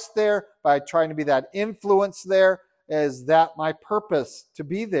Christ there, by trying to be that influence there? Is that my purpose, to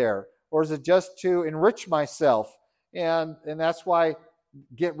be there? Or is it just to enrich myself? And that's why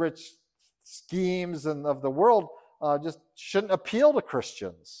get-rich schemes of the world just shouldn't appeal to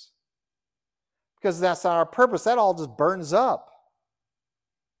Christians. Because that's not our purpose. That all just burns up.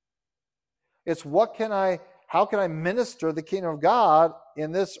 It's how can I minister the kingdom of God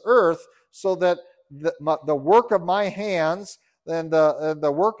in this earth so that the work of my hands and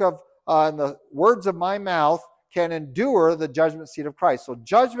the work of and the words of my mouth can endure the judgment seat of Christ. So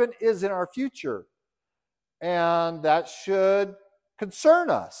judgment is in our future. And that should concern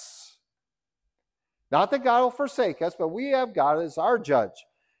us. Not that God will forsake us, but we have God as our judge.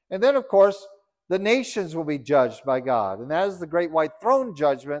 And then, of course, the nations will be judged by God. And that is the great white throne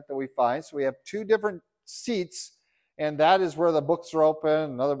judgment that we find. So we have two different seats, and that is where the books are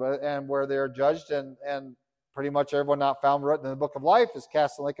open and where they are judged. And pretty much everyone not found written in the book of life is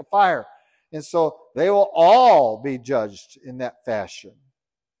cast in the lake of fire. And so they will all be judged in that fashion.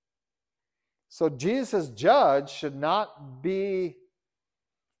 So Jesus' judge should not be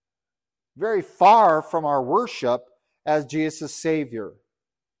very far from our worship as Jesus' Savior.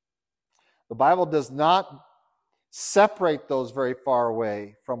 The Bible does not separate those very far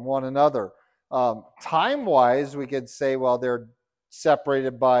away from one another. Time-wise, we could say, well, they're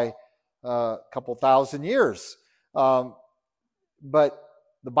separated by a couple thousand years. But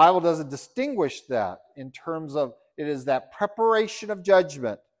the Bible doesn't distinguish that in terms of it is that preparation of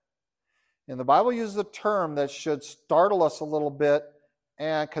judgment. And the Bible uses a term that should startle us a little bit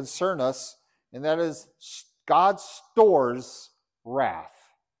and concern us, and that is God stores wrath.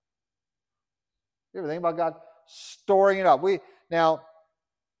 You ever think about God storing it up? We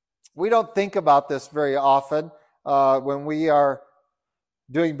don't think about this very often when we are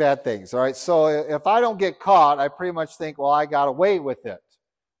doing bad things. All right, so if I don't get caught, I pretty much think, well, I got away with it.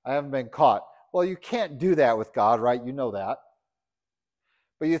 I haven't been caught. Well, you can't do that with God, right? You know that.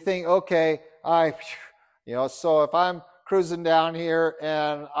 But you think, okay, so if I'm cruising down here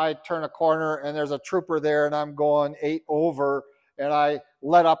and I turn a corner and there's a trooper there and I'm going 8 over and I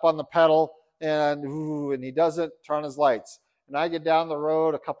let up on the pedal and he doesn't turn his lights. And I get down the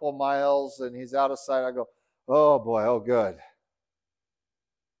road a couple of miles and he's out of sight. I go, oh boy, oh good.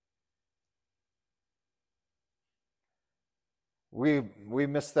 We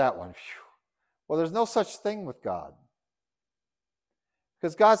missed that one. Well, there's no such thing with God.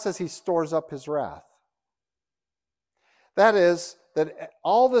 Because God says he stores up his wrath. That is, that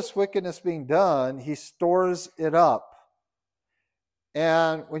all this wickedness being done, he stores it up.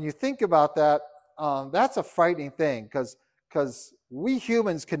 And when you think about that, that's a frightening thing, because we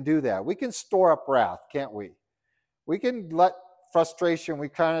humans can do that. We can store up wrath, can't we? We can let frustration, we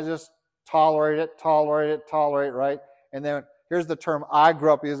kind of just tolerate it, right? And then here's the term I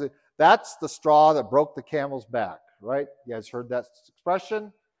grew up using. That's the straw that broke the camel's back, right? You guys heard that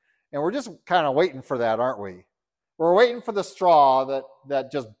expression? And we're just kind of waiting for that, aren't we? We're waiting for the straw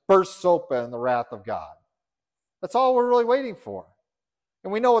that just bursts open the wrath of God. That's all we're really waiting for.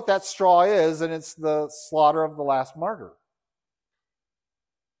 And we know what that straw is, and it's the slaughter of the last martyr.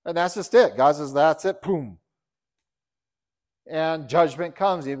 And that's just it. God says, that's it, boom. And judgment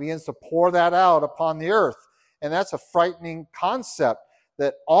comes. He begins to pour that out upon the earth. And that's a frightening concept,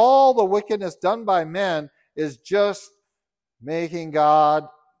 that all the wickedness done by men is just making God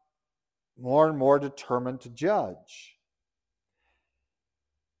more and more determined to judge.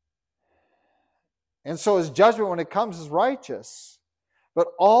 And so his judgment, when it comes, is righteous. But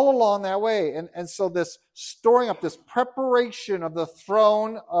all along that way, and so this storing up, this preparation of the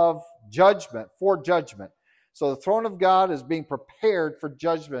throne of judgment, for judgment. So the throne of God is being prepared for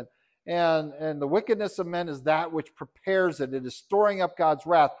judgment. And the wickedness of men is that which prepares it. It is storing up God's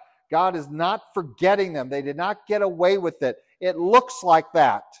wrath. God is not forgetting them. They did not get away with it. It looks like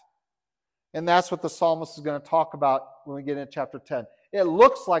that. And that's what the psalmist is going to talk about when we get into chapter 10. It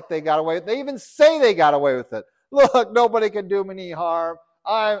looks like they got away with it. They even say they got away with it. Look, nobody can do me any harm.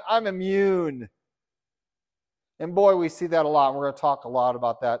 I'm immune. And boy, we see that a lot. We're going to talk a lot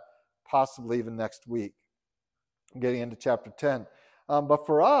about that, possibly even next week, getting into chapter 10. But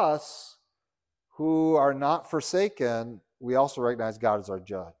for us who are not forsaken, we also recognize God as our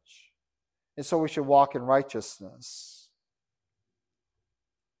judge. And so we should walk in righteousness.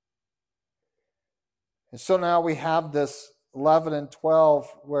 And so now we have this 11 and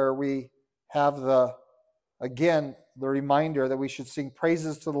 12 where we have the reminder that we should sing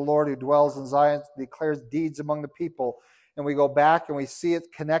praises to the Lord who dwells in Zion, declares deeds among the people. And we go back and we see it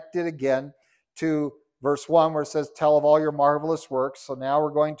connected again to verse 1 where it says, tell of all your marvelous works. So now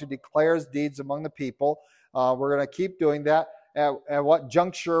we're going to declare his deeds among the people. We're going to keep doing that. At what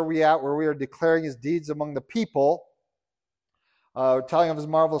juncture are we at where we are declaring his deeds among the people? Telling of his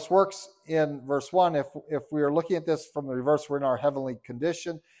marvelous works in verse 1. If we are looking at this from the reverse, we're in our heavenly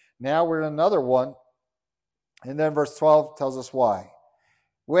condition. Now we're in another one. And then verse 12 tells us why.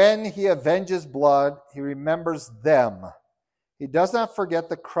 When he avenges blood, he remembers them. He does not forget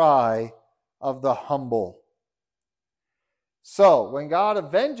the cry of the humble. So, when God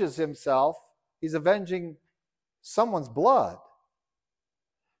avenges himself, he's avenging someone's blood.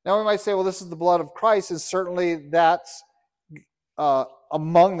 Now we might say, well, this is the blood of Christ, and certainly that's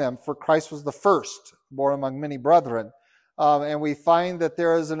among them, for Christ was the first, born among many brethren. And we find that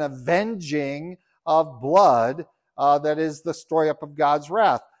there is an avenging of blood that is the story up of God's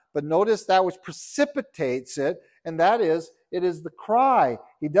wrath. But notice that which precipitates it, and that is, it is the cry.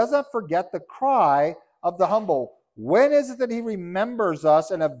 He does not forget the cry of the humble. When is it that he remembers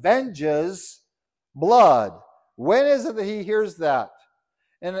us and avenges blood? When is it that he hears that?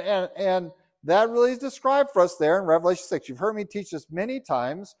 And that really is described for us there in Revelation 6. You've heard me teach this many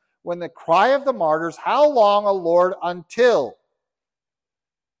times. When the cry of the martyrs, how long, O Lord, until?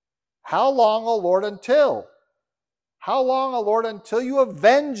 How long, O Lord, until? How long, O Lord, until you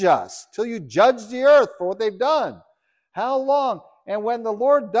avenge us, till you judge the earth for what they've done? How long? And when the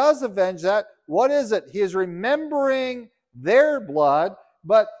Lord does avenge that, what is it? He is remembering their blood,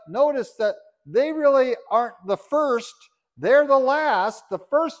 but notice that they really aren't the first, they're the last. The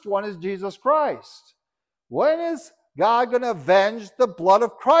first one is Jesus Christ. When is God going to avenge the blood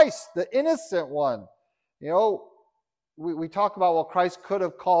of Christ, the innocent one? You know, we talk about, well, Christ could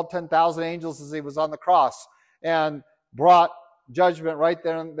have called 10,000 angels as he was on the cross and brought judgment right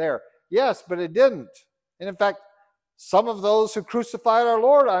then and there. Yes, but it didn't. And in fact, some of those who crucified our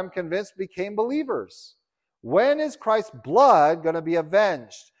Lord, I'm convinced, became believers. When is Christ's blood going to be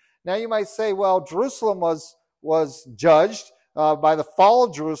avenged? Now you might say, well, Jerusalem was judged by the fall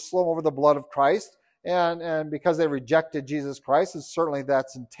of Jerusalem over the blood of Christ, and because they rejected Jesus Christ, and certainly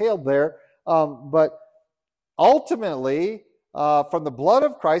that's entailed there. But ultimately, from the blood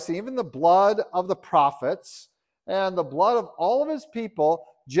of Christ, and even the blood of the prophets, and the blood of all of his people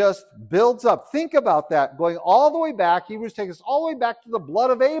just builds up. Think about that, going all the way back. Hebrews takes us all the way back to the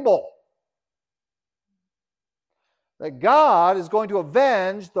blood of Abel. That God is going to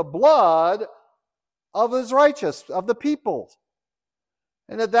avenge the blood of his righteous, of the people.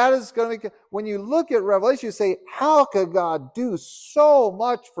 And that is going to be, when you look at Revelation, you say, how could God do so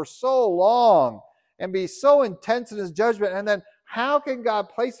much for so long and be so intense in his judgment? And then how can God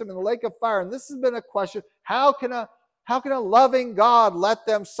place them in the lake of fire? And this has been a question. How can a loving God let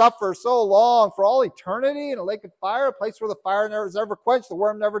them suffer so long for all eternity in a lake of fire, a place where the fire never is ever quenched, the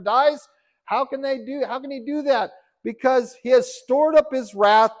worm never dies? How can he do that? Because he has stored up his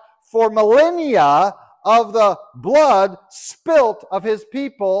wrath for millennia of the blood spilt of his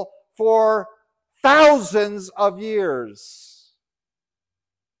people for thousands of years.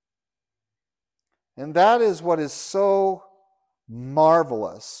 And that is what is so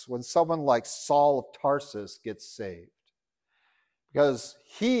marvelous when someone like Saul of Tarsus gets saved. Because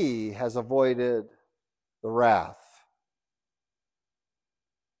he has avoided the wrath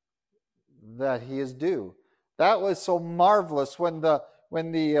that he is due. That was so marvelous when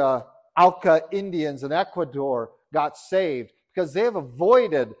the Auca Indians in Ecuador got saved, because they have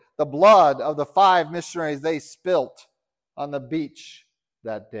avoided the blood of the 5 missionaries they spilt on the beach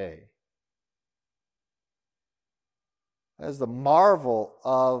that day. That is the marvel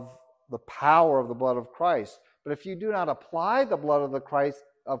of the power of the blood of Christ. But if you do not apply the blood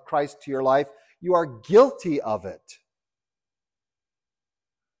of Christ to your life, you are guilty of it.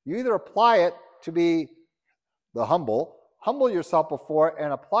 You either apply it to be the humble yourself before it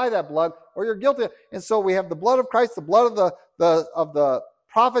and apply that blood, or you're guilty. And so we have the blood of Christ, the blood of the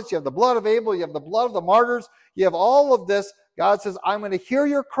prophets, you have the blood of Abel, you have the blood of the martyrs, you have all of this. God says, I'm going to hear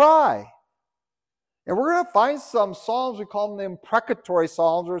your cry. And we're going to find some psalms, we call them the imprecatory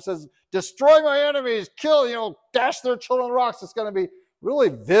psalms, where it says, destroy my enemies, kill, dash their children on rocks. It's going to be really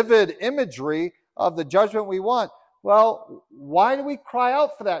vivid imagery of the judgment we want. Well, why do we cry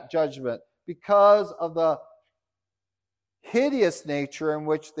out for that judgment? Because of the hideous nature in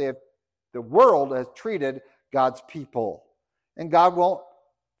which the world has treated God's people. And God won't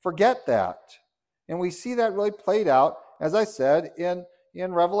forget that. And we see that really played out, as I said, in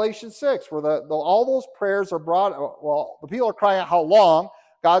Revelation 6, where all those prayers are brought. Well, the people are crying out, how long?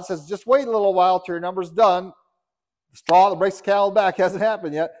 God says, just wait a little while till your number's done. The straw that breaks the camel's back hasn't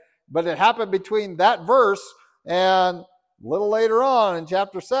happened yet. But it happened between that verse and a little later on in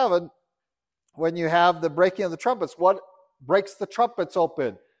chapter 7, when you have the breaking of the trumpets. What breaks the trumpets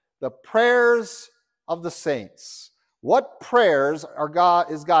open? The prayers of the saints. What prayers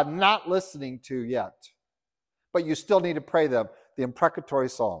is God not listening to yet? But you still need to pray them. The imprecatory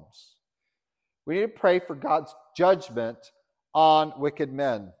psalms. We need to pray for God's judgment on wicked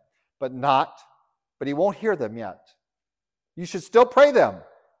men, but he won't hear them yet. You should still pray them.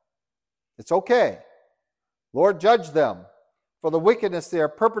 It's okay. Lord, judge them for the wickedness they are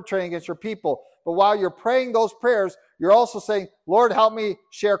perpetrating against your people. But while you're praying those prayers, you're also saying, Lord, help me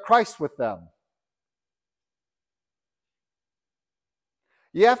share Christ with them.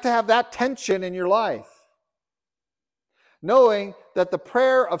 You have to have that tension in your life. Knowing that the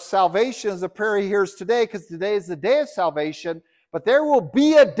prayer of salvation is the prayer he hears today, because today is the day of salvation, but there will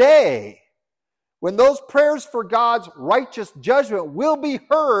be a day when those prayers for God's righteous judgment will be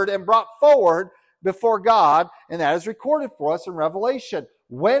heard and brought forward before God, and that is recorded for us in Revelation.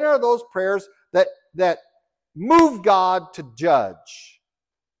 When are those prayers that move God to judge?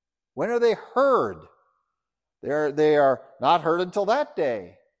 When are they heard? They are not heard until that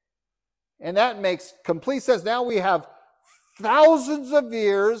day. And that makes complete sense. Now we have thousands of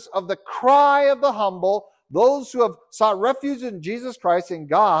years of the cry of the humble, those who have sought refuge in Jesus Christ, in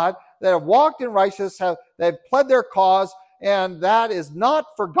God, that have walked in righteousness, they've pled their cause, and that is not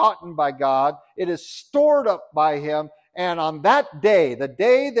forgotten by God. It is stored up by Him. And on that day, the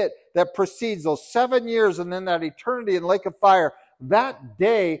day that precedes those 7 years and then that eternity in the lake of fire, that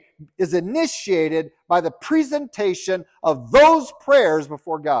day is initiated by the presentation of those prayers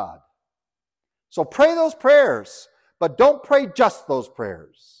before God. So pray those prayers, but don't pray just those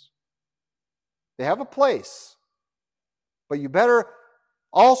prayers. They have a place. But you better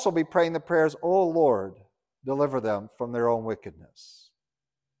also be praying the prayers, "Oh Lord, deliver them from their own wickedness."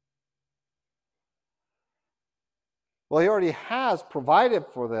 Well, He already has provided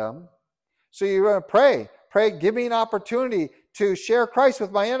for them. So you're going to pray. Pray, give me an opportunity to share Christ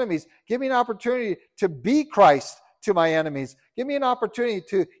with my enemies. Give me an opportunity to be Christ to my enemies. Give me an opportunity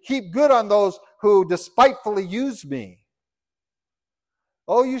to heap good on those who despitefully use me.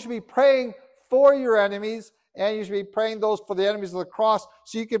 Oh, you should be praying for your enemies, and you should be praying those for the enemies of the cross.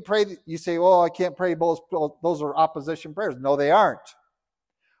 So you can pray. You say, "Oh, I can't pray both. Those are opposition prayers." No, they aren't.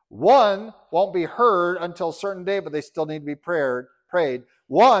 One won't be heard until a certain day, but they still need to be prayed.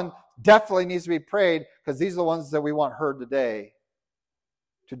 One definitely needs to be prayed, because these are the ones that we want heard today,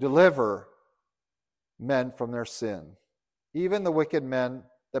 to deliver men from their sin, even the wicked men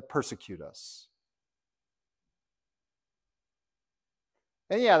that persecute us.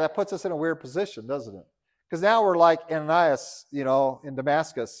 And yeah, that puts us in a weird position, doesn't it? Because now we're like Ananias, in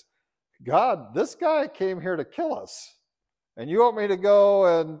Damascus. "God, this guy came here to kill us, and you want me to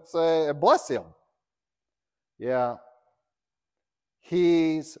go and say, bless him?" Yeah.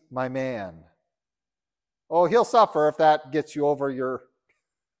 He's my man. Oh, he'll suffer if that gets you over your...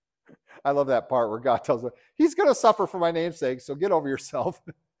 I love that part where God tells me, He's going to suffer for my name's sake, so get over yourself.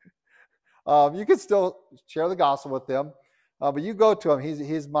 You can still share the gospel with them, but you go to him.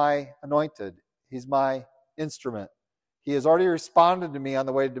 He's my anointed. He's my instrument. He has already responded to me on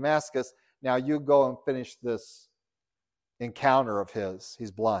the way to Damascus. Now you go and finish this encounter of his.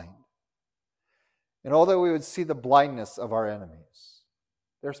 He's blind. And although we would see the blindness of our enemies,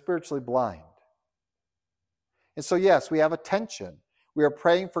 they're spiritually blind. And so, yes, we have a tension. We are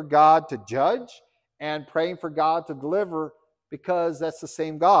praying for God to judge and praying for God to deliver, because that's the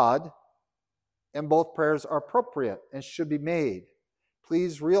same God, and both prayers are appropriate and should be made.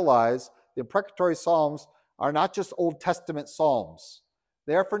 Please realize the imprecatory psalms are not just Old Testament psalms.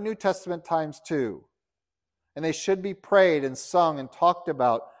 They are for New Testament times too. And they should be prayed and sung and talked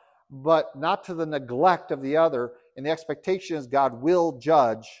about, but not to the neglect of the other. And the expectation is God will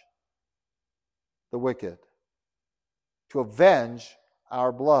judge the wicked to avenge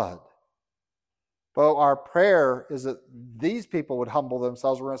our blood. But our prayer is that these people would humble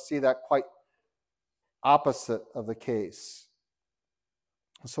themselves. We're going to see that quite opposite of the case.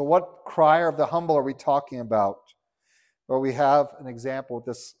 So what cry of the humble are we talking about? Well, we have an example with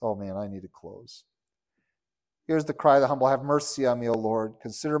this. Oh man, I need to close. Here's the cry of the humble. "Have mercy on me, O Lord.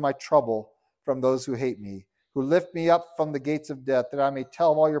 Consider my trouble from those who hate me, who lift me up from the gates of death, that I may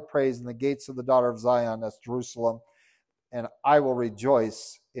tell of all your praise in the gates of the daughter of Zion," that's Jerusalem, "and I will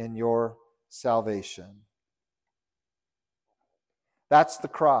rejoice in your salvation." That's the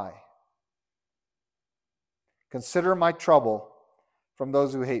cry. Consider my trouble from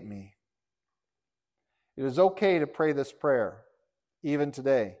those who hate me. It is okay to pray this prayer, even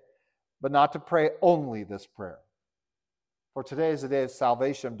today, but not to pray only this prayer. For today is a day of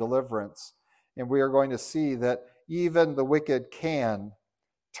salvation, of deliverance, and we are going to see that even the wicked can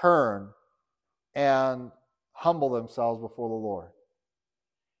turn and humble themselves before the Lord.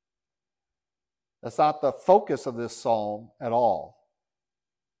 That's not the focus of this psalm at all,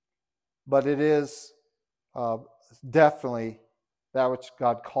 but it is definitely that which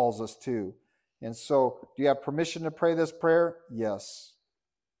God calls us to. And so, do you have permission to pray this prayer? Yes.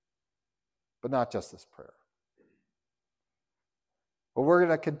 But not just this prayer. But we're going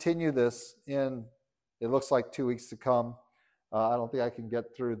to continue this in, it looks like 2 weeks to come. I don't think I can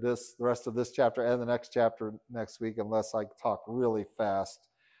get through the rest of this chapter and the next chapter next week unless I talk really fast.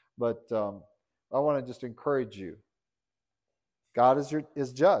 But I want to just encourage you. God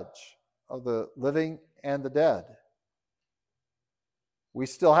is judge of the living and the dead. We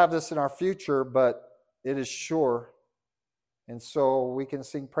still have this in our future, but it is sure. And so we can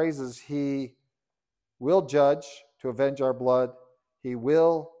sing praises. He will judge to avenge our blood. He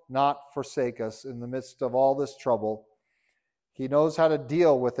will not forsake us in the midst of all this trouble. He knows how to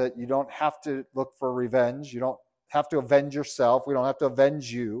deal with it. You don't have to look for revenge. You don't have to avenge yourself. We don't have to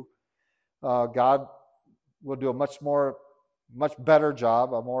avenge you. God will do a much more much better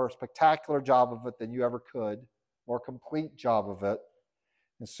job, a more spectacular job of it than you ever could, more complete job of it.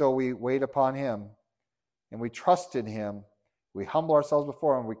 And so we wait upon him, and we trust in him. We humble ourselves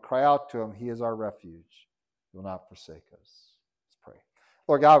before him. We cry out to him. He is our refuge. He will not forsake us. Let's pray.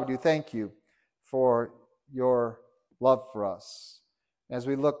 Lord God, we do thank you for your love for us. As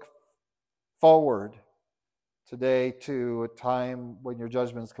we look forward today to a time when your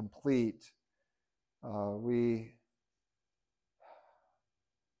judgment is complete, we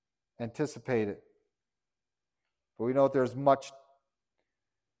anticipate it. But we know that there's much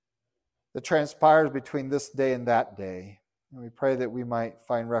that transpires between this day and that day. And we pray that we might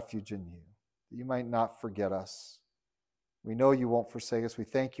find refuge in you, that you might not forget us. We know you won't forsake us. We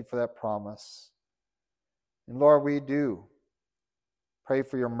thank you for that promise. And Lord, we do pray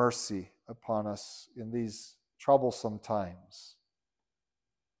for your mercy upon us in these troublesome times.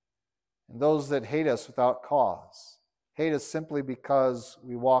 And those that hate us without cause, hate us simply because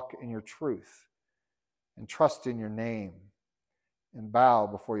we walk in your truth and trust in your name and bow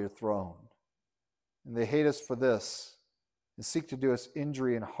before your throne. And they hate us for this and seek to do us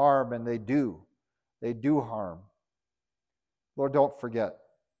injury and harm, and they do. They do harm. Lord, don't forget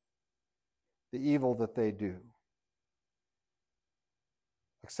the evil that they do,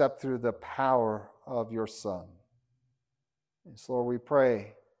 except through the power of your Son. And so, Lord, we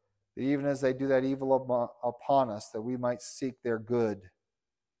pray that even as they do that evil upon us, that we might seek their good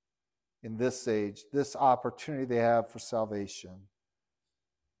in this age, this opportunity they have for salvation.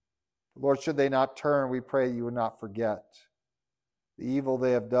 Lord, should they not turn, we pray you would not forget the evil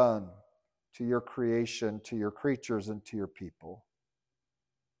they have done to your creation, to your creatures, and to your people.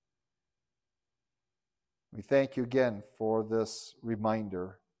 We thank you again for this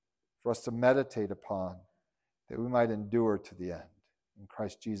reminder for us to meditate upon, that we might endure to the end. In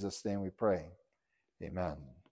Christ Jesus' name we pray. Amen.